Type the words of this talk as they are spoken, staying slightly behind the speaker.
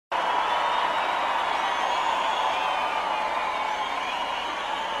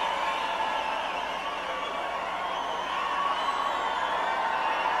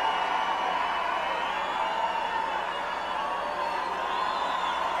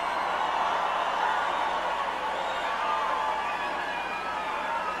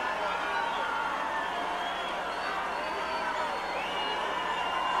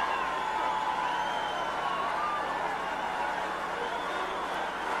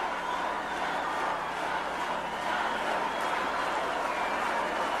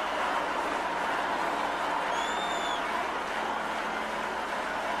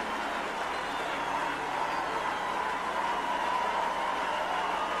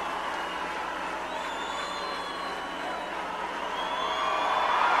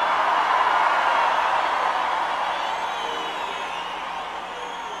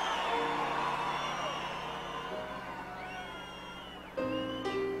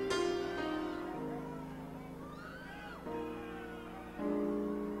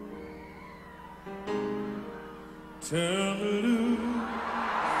turn me loose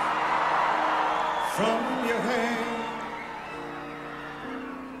from your hand.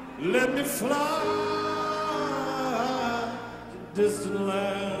 Let me fly to distant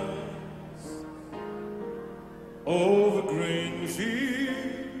lands, over green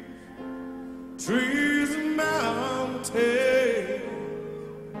fields, trees and mountains,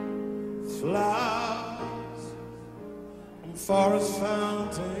 flowers and forest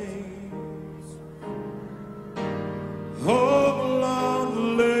fountains, home along the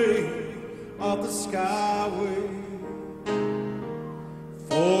lake of the skyway.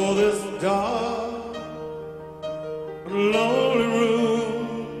 For this dark and lonely room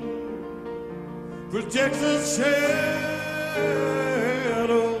projects a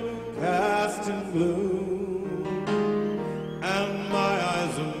shadow cast in gloom, and my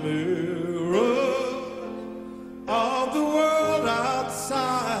eyes are mirrors of the world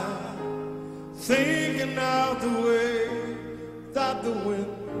outside, thinking out the way that the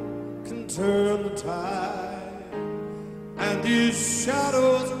wind can turn the tide. And these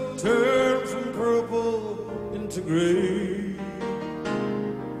shadows turn from purple into gray,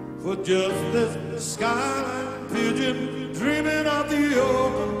 for just this skyline pigeon dreaming of the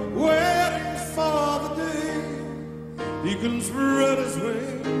open, waiting for the day he can spread his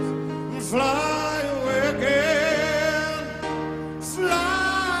wings and fly away again.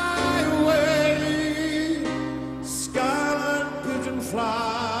 Fly away, skyline pigeon,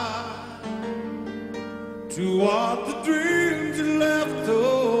 fly toward the dreams you left so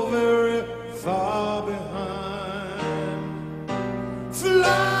very far behind.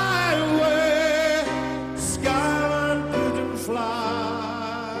 Fly away, skyline pigeon,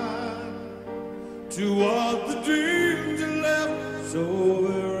 fly toward the dreams you left so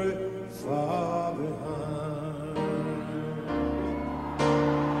very far behind.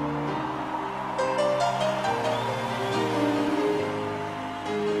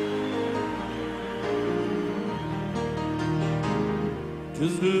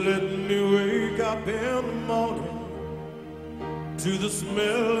 Just let me wake up in the morning to the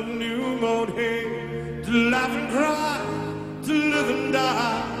smell of new mown hay, to laugh and cry, to live and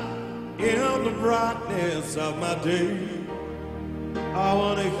die in the brightness of my day. I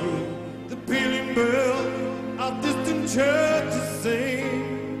want to hear the pealing bell of distant churches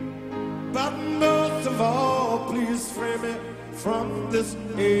sing, but most of all, please free me from this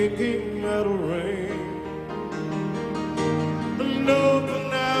aching metal ring. And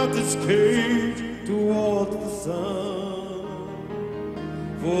open out this cage towards the sun,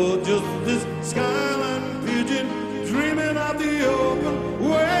 for just this skyline pigeon dreaming of the open,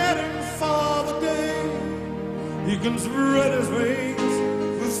 waiting for the day he can spread his wings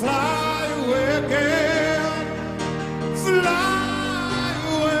and fly away again. Fly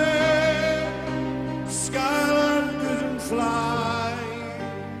away, skyline pigeon, fly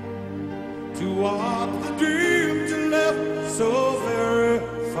toward the dreams you left so very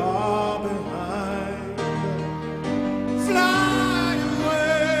far behind. Fly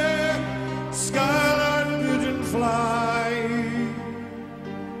away, skyline pigeon, fly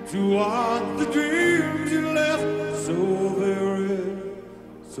toward the dreams you left so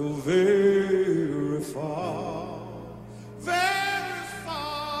very far, very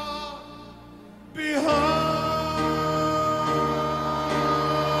far behind.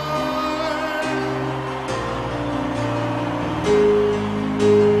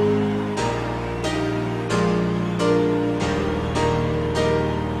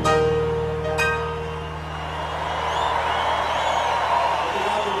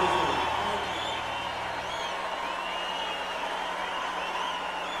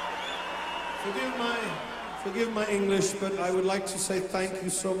 Forgive my English, but I would like to say thank you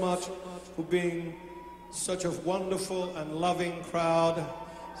so much for being such a wonderful and loving crowd.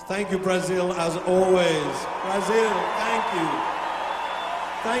 Thank you, Brazil, as always. Brazil, thank you.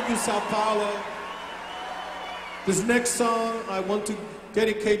 Thank you, Sao Paulo. This next song I want to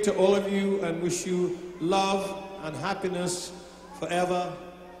dedicate to all of you and wish you love and happiness forever.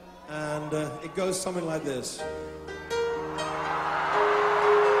 And it goes something like this.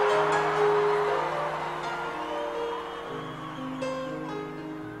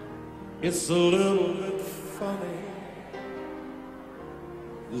 It's a little bit funny,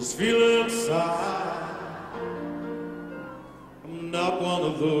 this feeling inside. I'm not one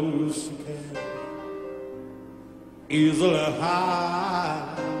of those who can easily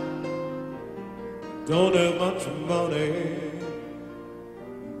hide. Don't have much money,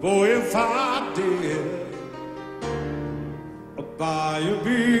 boy, if I did, I'd buy a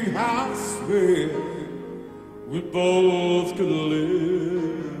big house where we both could live.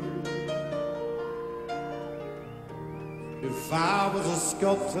 if I was a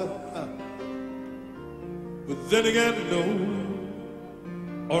sculptor, but then again,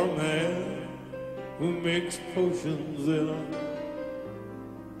 no, or a man who makes potions in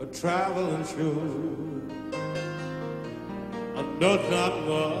a traveling show. I know it's not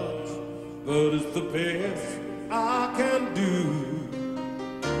much, but it's the best I can do.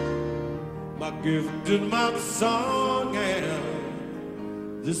 My gift and my song,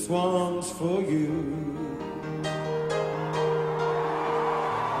 and this one's for you.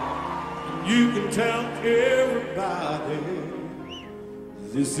 You can tell everybody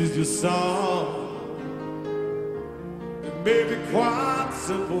this is your song. It may be quite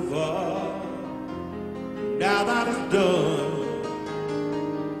simple, but now that it's done,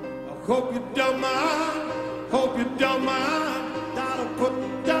 I hope you don't mind, hope you don't mind that I put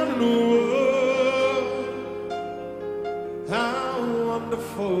down in the world how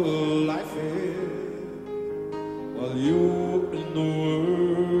wonderful life is while you're in the world.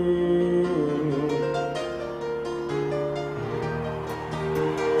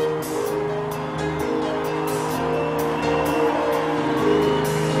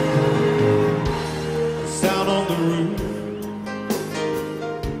 Sound on the roof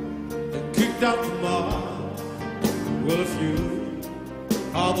and kicked out the mob. Well, if you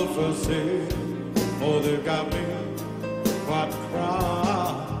are the first thing, oh, they got me quite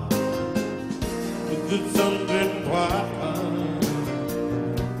proud. But did something quite fine.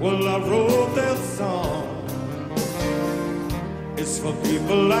 Well, I wrote that song. It's for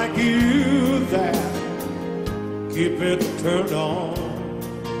people like you that keep it turned on.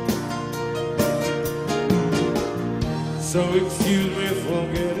 So excuse me for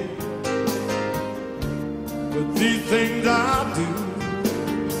getting, but these things I do,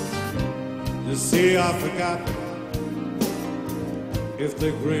 you see I forgot if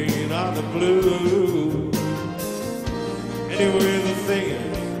they're green or the blue. Anyway, the thing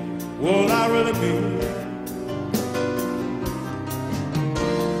is, what I really mean,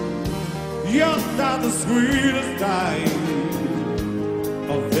 you're not the sweetest I've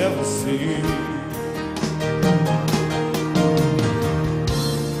ever seen.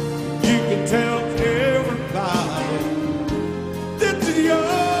 Tell everybody this is your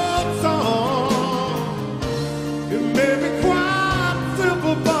song. It may be quite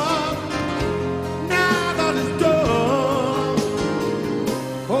simple, but now that it's done,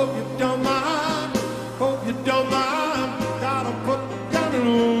 hope you don't mind, hope you don't mind. Gotta put down in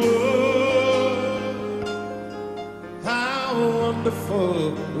the world how wonderful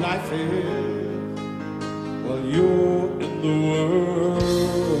life is while you're in the world.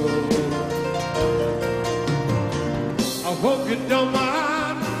 I hope you don't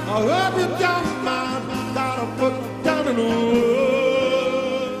mind, I hope you don't mind that I put down in the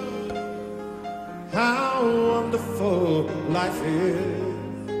world how wonderful life is